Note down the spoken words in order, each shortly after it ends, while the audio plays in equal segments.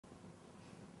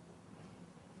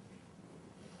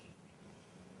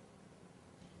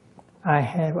I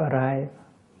have arrived,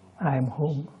 I am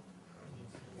home,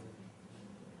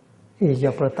 is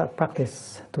your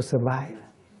practice to survive.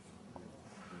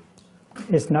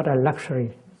 It's not a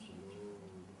luxury.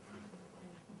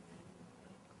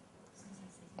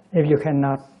 If you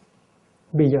cannot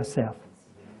be yourself,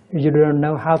 if you don't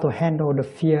know how to handle the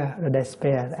fear, the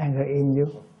despair, the anger in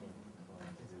you,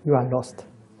 you are lost.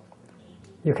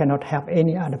 You cannot help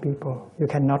any other people. You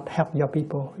cannot help your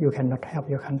people. You cannot help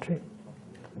your country.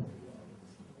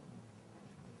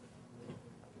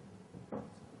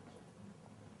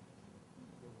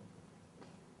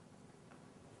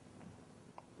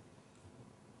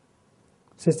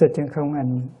 Sister Thich Nhat Hanh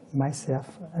and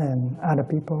myself and other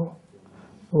people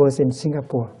was in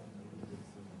Singapore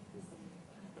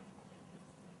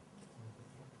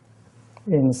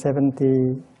in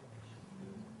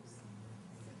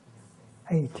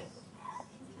 1978,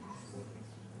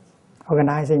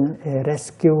 organizing a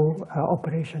rescue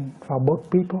operation for boat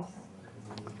people.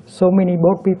 So many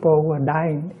boat people were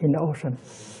dying in the ocean.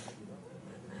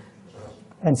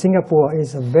 And Singapore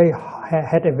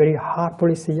had a very hard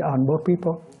policy on boat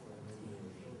people.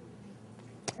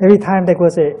 Every time there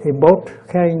was a boat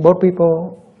carrying boat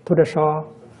people to the shore,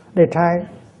 they try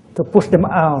to push them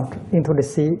out into the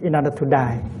sea in order to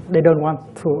die. They didn't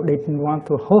want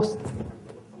to host.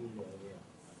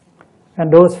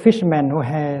 And those fishermen who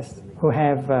have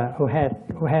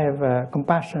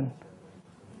compassion,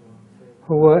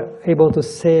 who were able to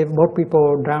save boat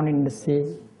people drowning in the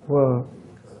sea, were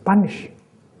punished.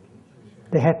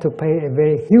 They had to pay a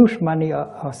very huge money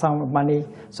or sum of money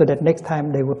so that next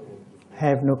time they would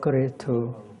have no courage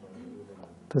to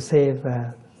save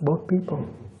boat people.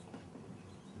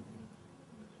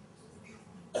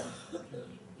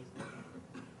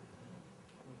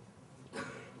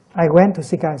 I went to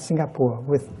Singapore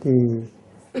with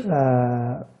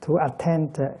to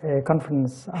attend a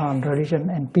conference on religion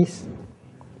and peace,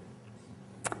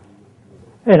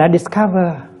 and I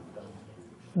discovered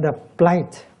the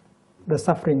plight, the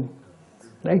suffering,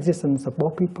 the existence of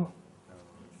both people.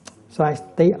 So I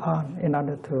stayed on in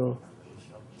order to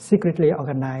secretly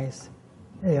organize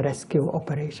a rescue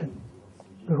operation,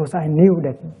 because I knew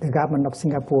that the government of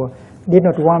Singapore did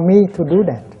not want me to do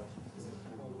that.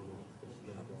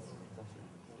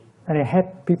 And I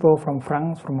had people from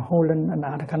France, from Holland, and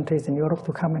other countries in Europe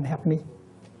to come and help me.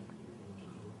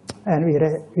 And we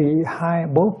hire a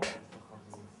boat.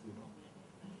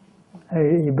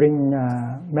 We bring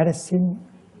medicine,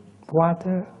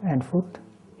 water, and food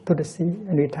to the sea,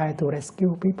 and we try to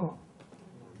rescue people.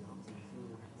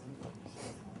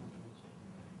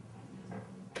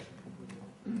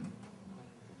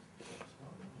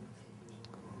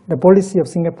 The policy of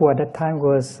Singapore at that time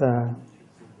was to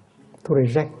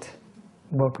reject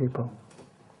both people.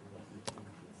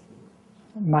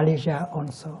 Malaysia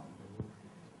also.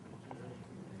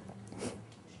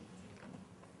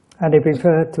 And they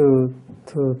prefer to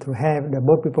have the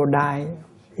boat people die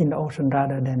in the ocean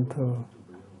rather than to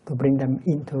bring them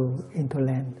into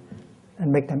land and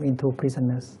make them into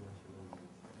prisoners.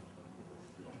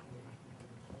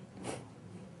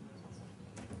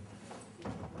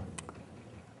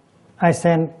 I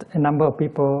sent a number of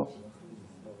people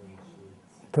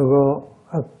to go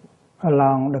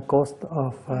along the coast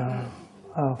of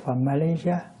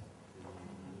Malaysia,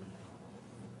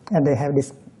 and they have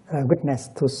this witness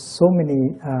to so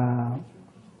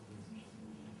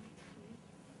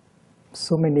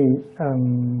many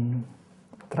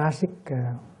tragic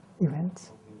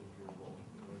events.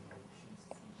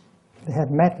 They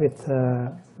had met with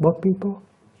both people.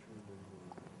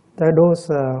 There are those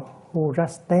who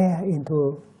just stare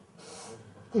into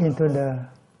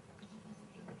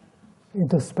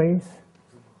space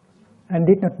and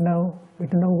we didn't know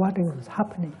what was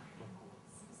happening.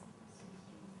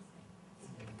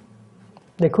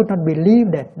 They could not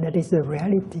believe that is the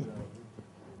reality,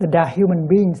 that there are human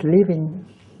beings living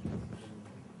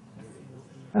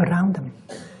around them.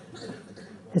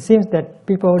 It seems that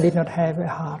people did not have a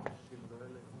heart,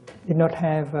 did not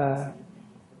have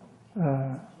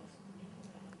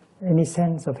any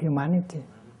sense of humanity.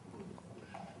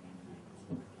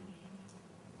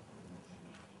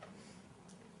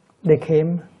 They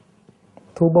came,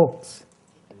 2 boats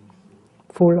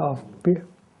full of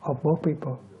boat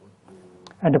people,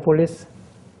 and the police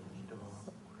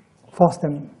forced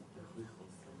them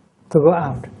to go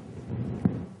out.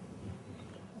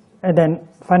 And then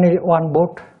finally 1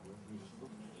 boat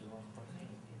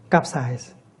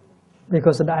capsized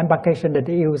because the embarkation that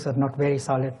they use is not very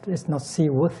solid, it's not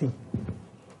seaworthy.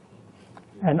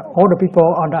 And all the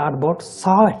people on the other boat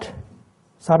saw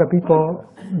the people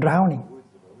drowning.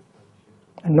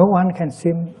 And no one can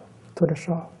swim to the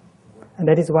shore. And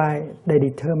that is why they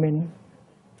determined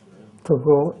to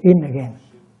go in again,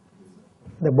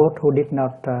 the boat who did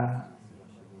not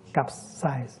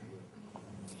capsize.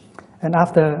 And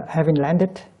after having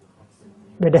landed,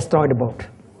 they destroyed the boat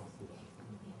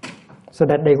so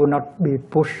that they would not be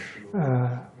pushed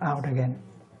out again.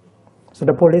 So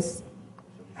the police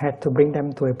had to bring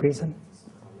them to a prison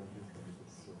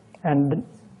and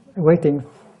waiting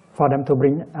for them to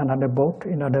bring another boat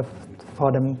in order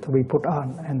for them to be put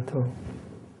on and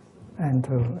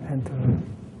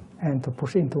to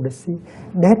push into the sea.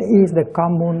 That is the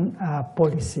common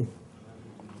policy.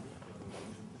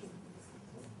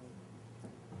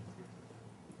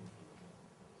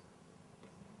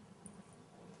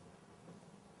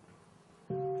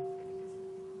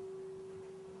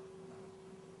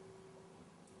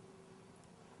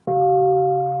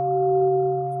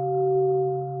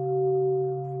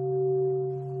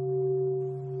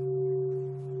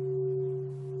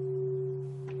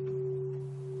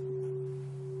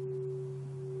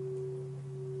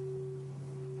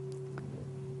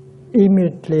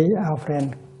 Immediately, our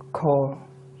friend called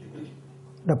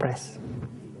the press,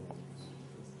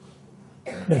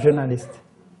 the journalists,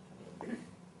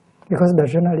 because the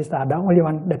journalists are the only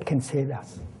one that can save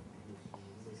us.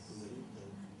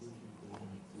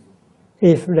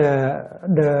 If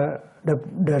the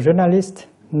journalists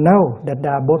know that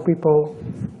there are both people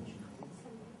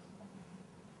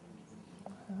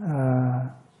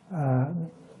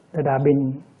that are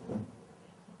being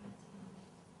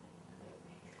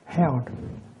held,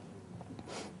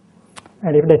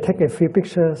 and if they take a few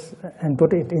pictures and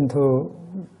put it into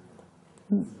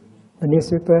the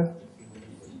newspaper,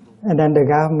 and then the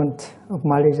government of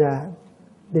Malaysia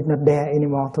did not dare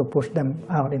anymore to push them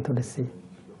out into the sea.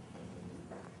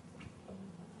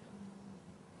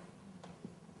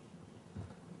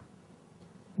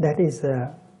 That is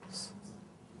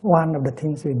one of the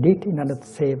things we did in order to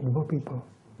save the boat people.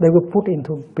 They were put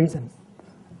into prison,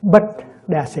 but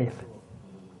they are safe.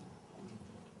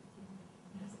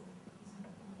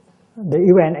 The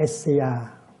UNHCR,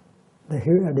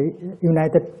 the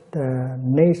United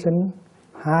Nations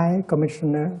High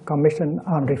Commission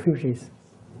on Refugees,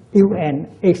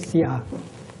 UNHCR,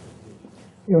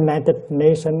 United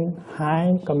Nations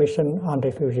High Commission on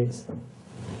Refugees,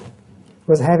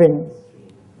 was having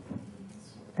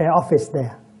an office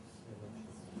there.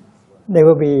 They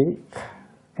will be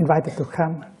invited to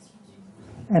come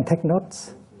and take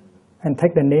notes and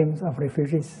take the names of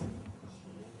refugees.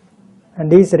 And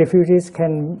these refugees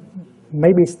can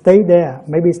maybe staying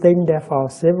there for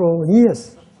several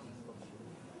years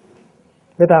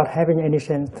without having any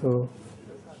chance to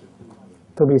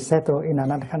be settled in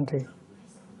another country.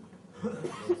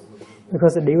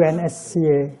 Because the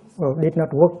UNHCR did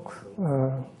not work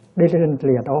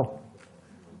diligently at all.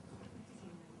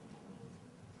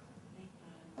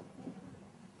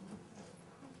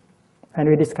 And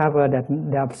we discovered that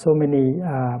there are so many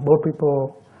boat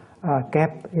people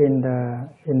kept in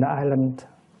the island,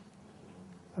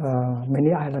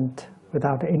 many islands,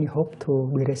 without any hope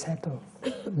to be resettled,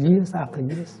 years after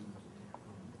years.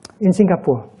 In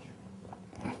Singapore,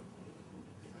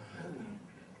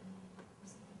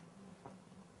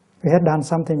 we had done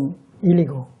something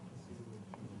illegal.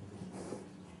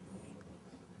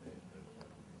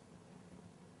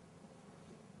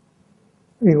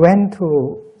 We went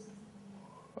to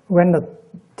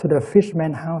the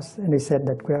fisherman's house, and he said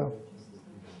that, well,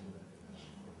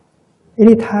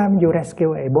 anytime you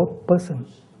rescue a boat person,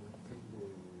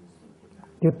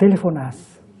 you telephone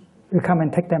us, we come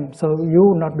and take them, so you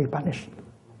will not be punished.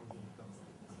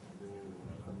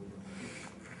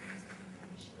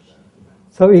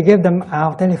 So we gave them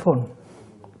our telephone.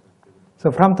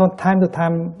 So from time to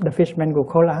time, the fishermen will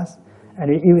call us, and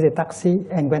we use a taxi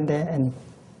and went there and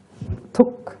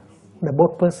took the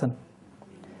boat person.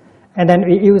 And then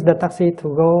we used the taxi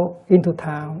to go into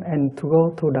town and to go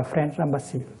to the French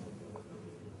embassy.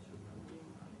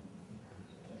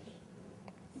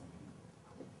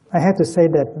 I have to say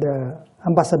that the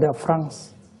ambassador of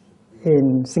France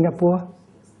in Singapore,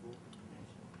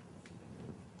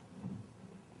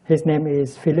 his name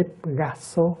is Philippe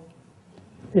Gassot,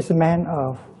 is a man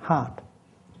of heart.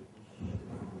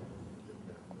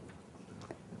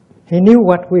 He knew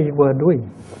what we were doing.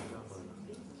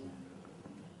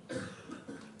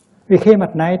 We came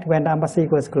at night when the embassy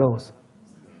was closed.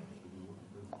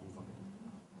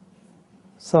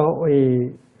 So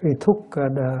we took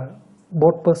the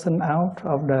boat person out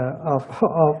of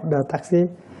the taxi.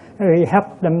 We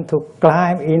helped them to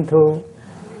climb into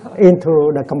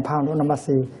the compound of the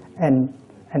embassy and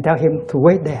tell him to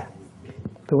wait there.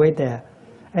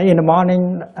 And in the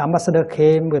morning, ambassador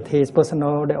came with his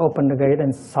personnel. They opened the gate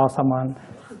and saw someone.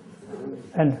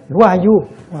 And who are you?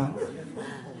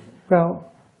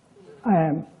 Well, I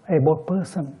am a boat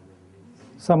person.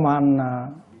 Someone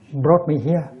brought me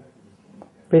here.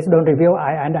 Please don't reveal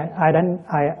our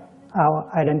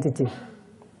identity.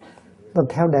 Don't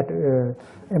tell that a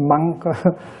monk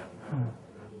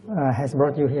has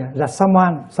brought you here. That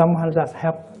someone just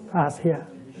helped us here.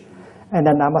 And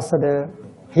then ambassador,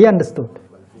 he understood.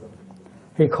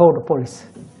 He called the police.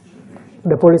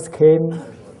 The police came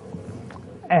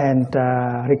and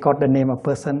record the name of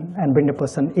person and bring the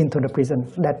person into the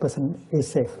prison. That person is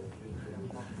safe.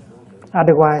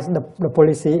 Otherwise, the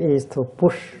policy is to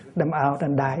push them out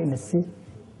and die in the sea.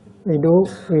 We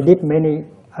did many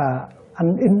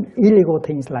illegal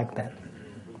things like that.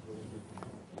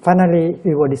 Finally,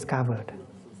 we were discovered.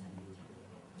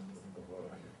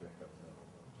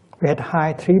 We had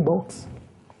hired 3 boats,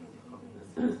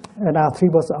 and our 3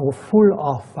 boats were full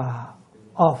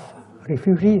of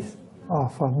refugees,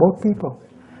 of boat people.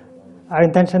 Our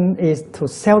intention is to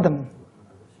sell them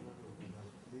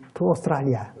to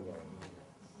Australia.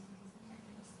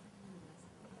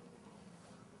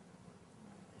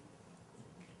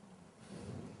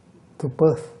 To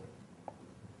Perth,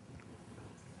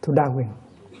 to Darwin.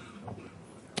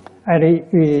 And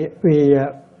we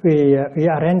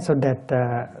arranged so that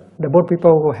the boat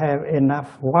people who have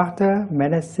enough water,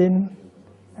 medicine,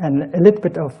 and a little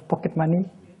bit of pocket money.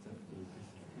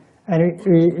 And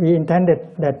we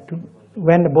intended that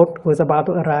when the boat was about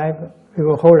to arrive, we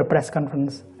will hold a press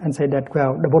conference and say that,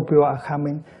 well, the boat people are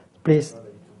coming, please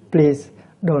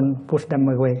don't push them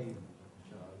away.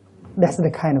 That's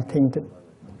the kind of thing that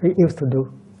we used to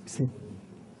do, see.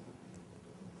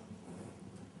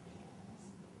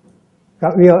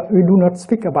 But we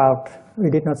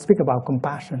did not speak about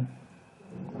compassion.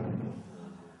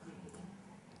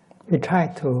 We try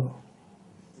to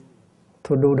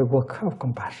do the work of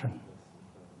compassion.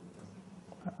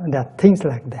 And there are things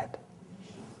like that.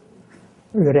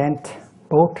 We rent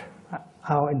boat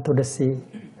out into the sea,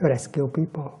 rescue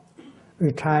people.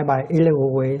 We try by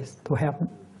illegal ways to help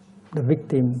the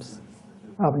victims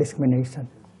of discrimination.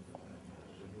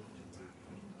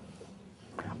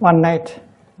 One night,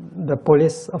 the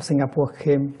police of Singapore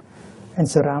came and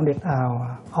surrounded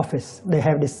our office. They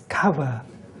have discovered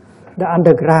the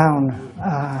underground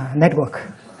network.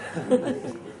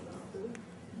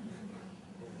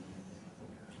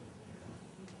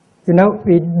 You know,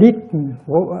 we did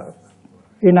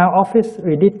in our office.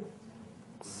 We did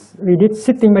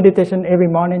sitting meditation every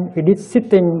morning. We did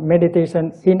sitting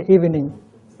meditation in evening.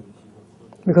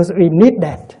 Because we need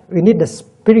that. We need the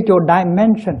spiritual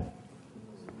dimension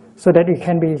so that it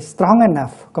can be strong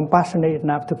enough, compassionate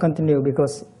enough to continue,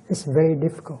 because it's very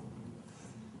difficult.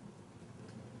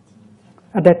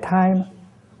 At that time,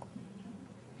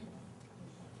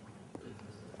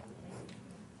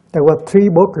 there were 3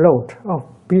 boatloads of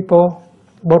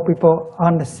boat people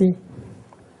on the sea.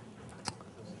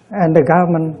 And the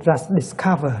government just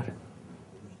discovered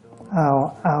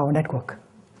our network.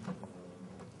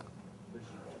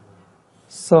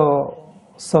 So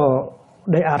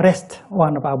they arrest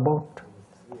one of our boat.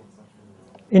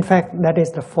 In fact, that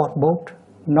is the 4th boat,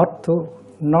 not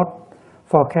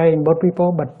for carrying boat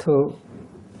people, but to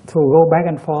go back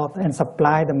and forth and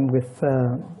supply them with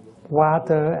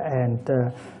water and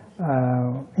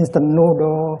instant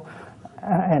noodle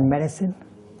and medicine.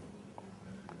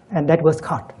 And that was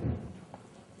caught.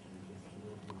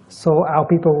 So our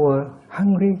people were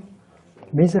hungry,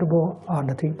 miserable on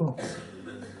the 3 boats.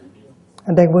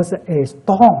 And there was a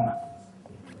storm.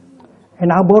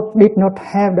 And our boat did not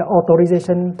have the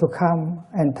authorization to come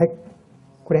and take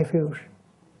refuge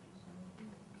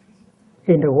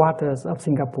in the waters of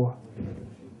Singapore,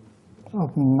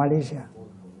 of Malaysia,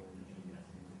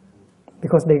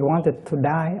 because they wanted to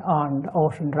die on the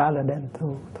ocean rather than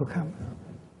to come.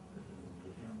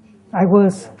 I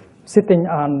was sitting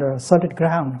on the solid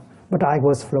ground, but I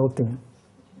was floating.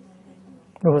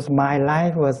 Because my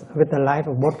life was with the life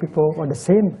of boat people were the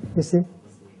same, you see.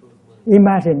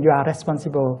 Imagine you are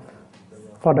responsible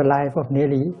for the life of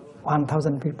nearly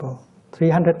 1,000 people,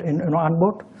 300 in one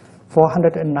boat,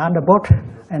 400 in another boat,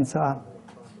 and so on.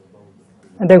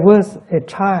 And there was a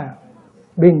child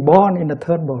being born in the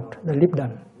 3rd boat, the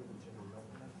Lipton.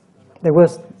 There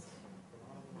was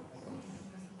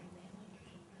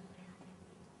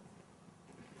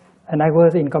and I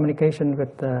was in communication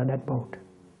with that boat.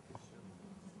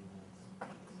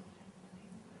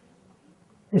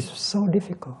 It's so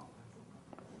difficult.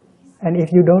 And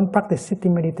if you don't practice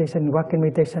sitting meditation, walking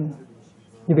meditation,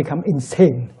 you become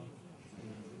insane.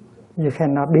 You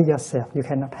cannot be yourself. You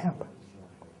cannot help.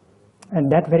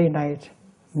 And that very night,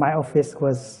 my office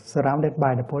was surrounded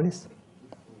by the police.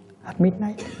 At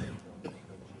midnight,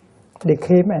 they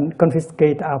came and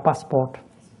confiscated our passport.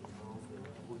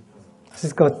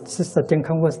 Sister Chen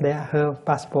Khong was there. Her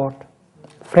passport,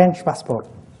 French passport,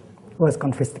 was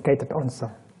confiscated also.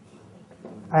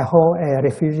 I hold a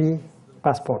refugee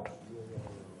passport.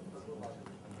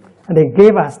 And they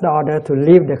gave us the order to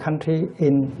leave the country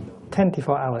in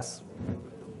 24 hours.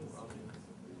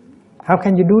 How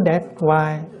can you do that?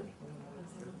 Why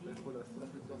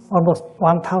almost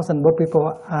 1,000 boat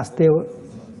people are still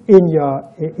in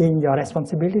your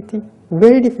responsibility?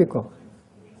 Very difficult.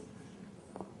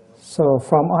 So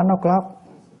from 1 o'clock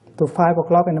to 5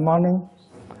 o'clock in the morning,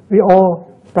 we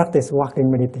all practice walking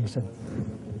meditation.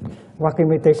 Walking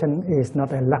meditation is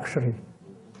not a luxury.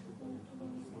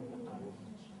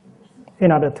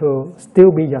 In order to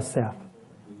still be yourself,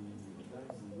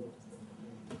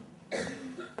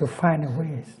 to find a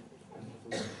way.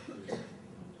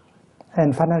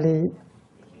 And finally,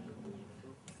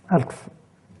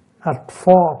 at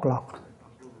 4 o'clock,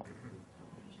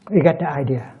 we got the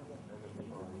idea.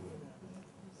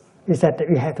 We said that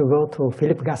we have to go to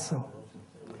Philip Gasso.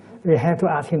 We have to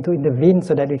ask him to intervene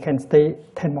so that we can stay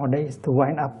 10 more days to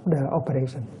wind up the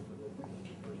operation.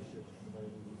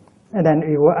 And then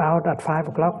we were out at 5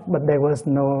 o'clock, but there was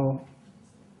no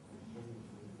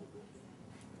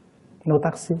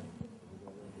taxi.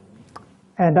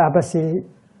 And the embassy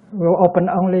will open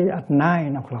only at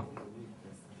 9 o'clock.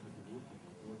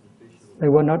 They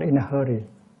were not in a hurry.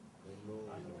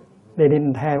 They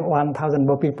didn't have 1,000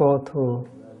 more people to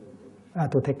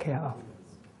take care of.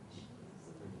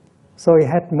 So we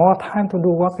had more time to do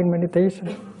walking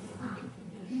meditation.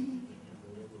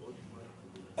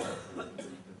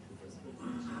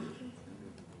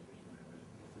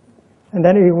 And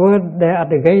then we were there at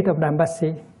the gate of the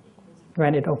embassy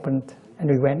when it opened, and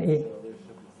we went in.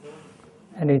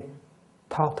 And we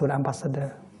talked to the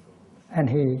ambassador, and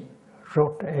he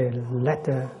wrote a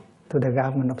letter to the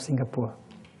government of Singapore,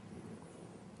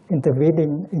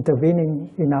 intervening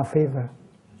in our favor,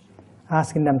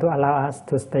 asking them to allow us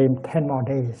to stay 10 more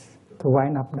days to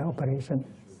wind up the operation.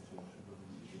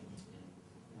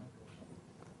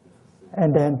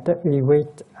 And then we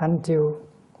wait until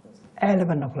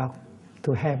 11 o'clock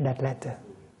to have that letter.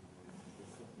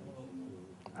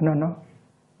 No.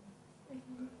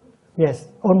 Yes,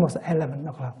 almost 11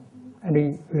 o'clock. And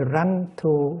we run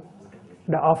to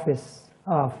the office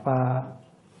of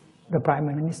the Prime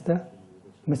Minister,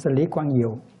 Mr. Lee Kuan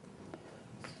Yew.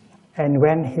 And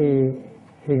when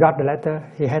he got the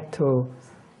letter, he had to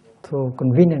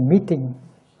convene a meeting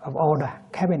of all the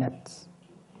cabinet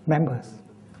members.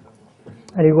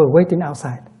 And we were waiting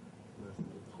outside.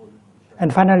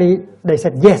 And finally, they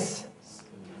said yes.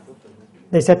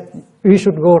 They said we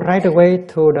should go right away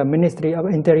to the Ministry of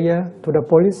Interior, to the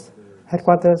police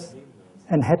headquarters,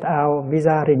 and had our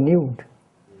visa renewed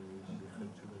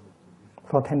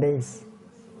for 10 days.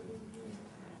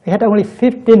 We had only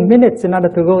 15 minutes in order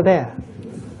to go there,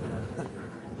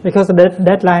 because the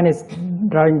deadline is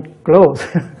drawing close.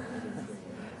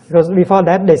 Because before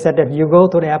that, they said that you go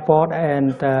to the airport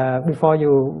and before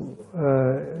you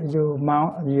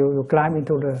climb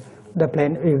into the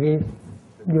plane, we give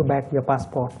you back your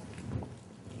passport.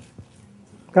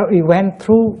 So we went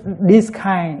through this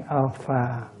kind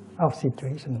of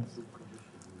situations.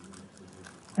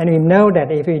 And we know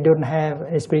that if we don't have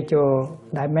a spiritual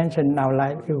dimension in our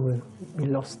life, we will be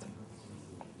lost.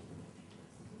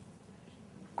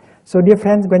 So dear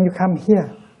friends, when you come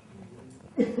here,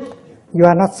 you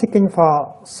are not seeking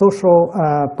for social,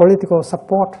 political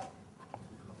support,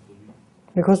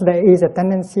 because there is a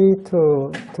tendency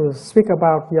to speak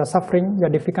about your suffering, your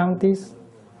difficulties,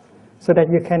 so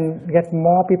that you can get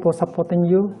more people supporting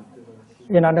you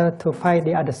in order to fight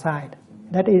the other side.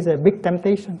 That is a big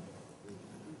temptation.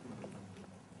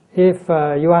 If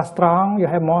you are strong, you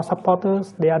have more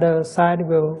supporters, the other side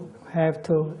will have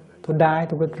to die,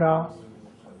 to withdraw.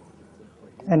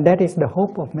 And that is the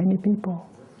hope of many people.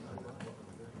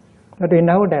 But we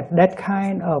know that that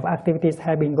kind of activities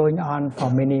have been going on for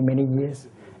many, many years.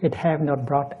 It have not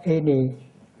brought any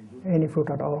fruit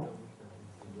at all.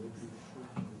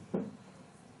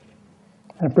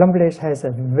 And Plum Village has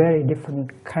a very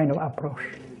different kind of approach.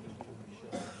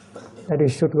 That we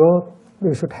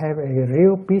should have a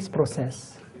real peace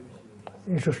process.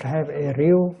 We should have a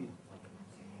real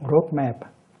roadmap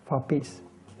for peace.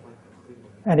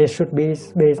 And it should be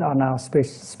based on our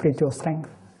spiritual strength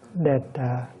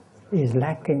that is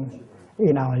lacking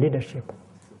in our leadership.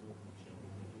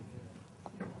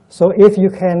 So if you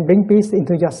can bring peace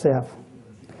into yourself,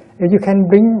 if you can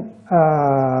bring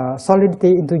solidity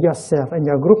into yourself and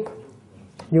your group,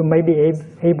 you may be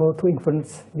able to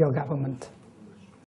influence your government.